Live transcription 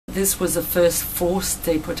This was the first forced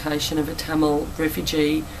deportation of a Tamil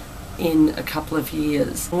refugee in a couple of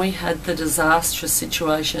years. We had the disastrous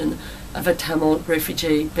situation of a Tamil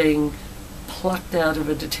refugee being plucked out of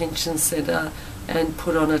a detention centre and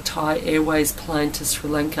put on a Thai Airways plane to Sri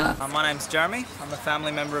Lanka. My name's Jeremy. I'm a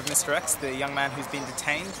family member of Mr. X, the young man who's been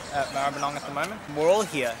detained at Maribyrnong at the moment. We're all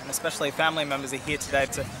here, and especially family members are here today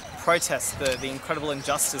to protest the incredible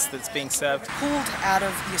injustice that's being served. Pulled out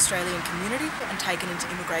of the Australian community and taken into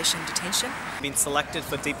immigration detention. Been selected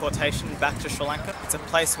for deportation back to Sri Lanka. It's a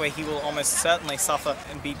place where he will almost certainly suffer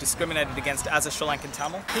and be discriminated against as a Sri Lankan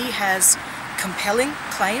Tamil. He has compelling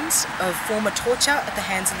claims of former torture at the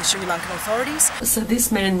hands of the Sri Lankan authorities. So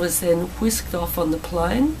this man was then whisked off on the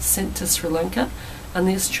plane, sent to Sri Lanka, and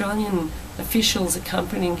the Australian officials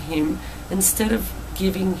accompanying him, instead of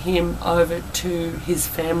giving him over to his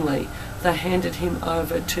family, they handed him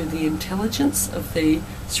over to the intelligence of the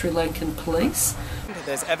Sri Lankan police.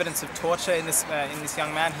 There's evidence of torture in this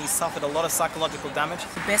young man. He's suffered a lot of psychological damage.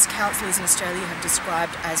 The best counsellors in Australia have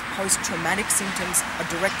described as post-traumatic symptoms a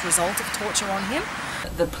direct result of torture on him.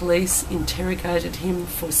 The police interrogated him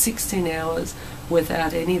for 16 hours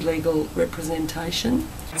without any legal representation.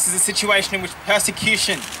 This is a situation in which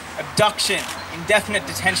persecution, abduction, indefinite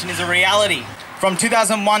detention is a reality. From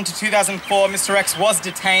 2001 to 2004, Mr. X was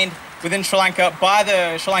detained within Sri Lanka by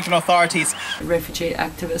the Sri Lankan authorities. Refugee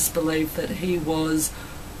activists believe that he was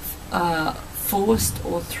forced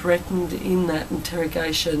or threatened in that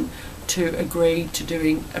interrogation to agree to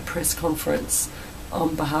doing a press conference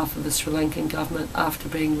on behalf of the Sri Lankan government after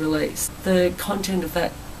being released. The content of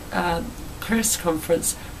that press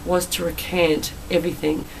conference was to recant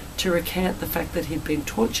everything, to recant the fact that he'd been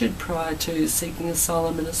tortured prior to seeking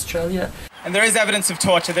asylum in Australia. And there is evidence of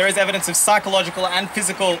torture, there is evidence of psychological and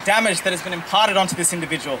physical damage that has been imparted onto this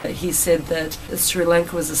individual. He said that Sri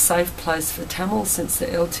Lanka was a safe place for Tamils since the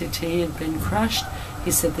LTT had been crushed. He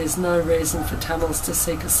said there's no reason for Tamils to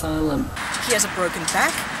seek asylum. He has a broken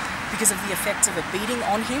back because of the effects of a beating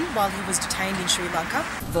on him while he was detained in Sri Lanka.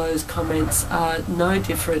 Those comments are no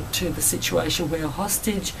different to the situation where a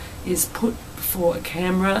hostage is put before a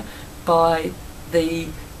camera by the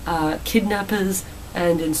kidnappers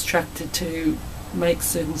and instructed to make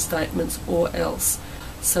certain statements or else.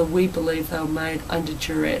 So we believe they were made under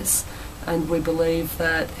duress, and we believe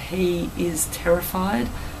that he is terrified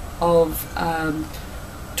of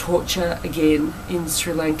torture again in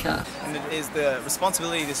Sri Lanka. And it is the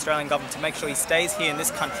responsibility of the Australian government to make sure he stays here in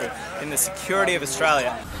this country, in the security of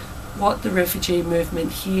Australia. What the refugee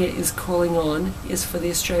movement here is calling on is for the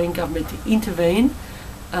Australian government to intervene,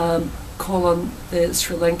 call on the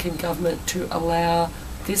Sri Lankan government to allow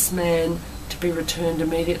this man to be returned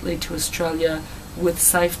immediately to Australia with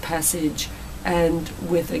safe passage and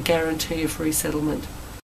with a guarantee of resettlement.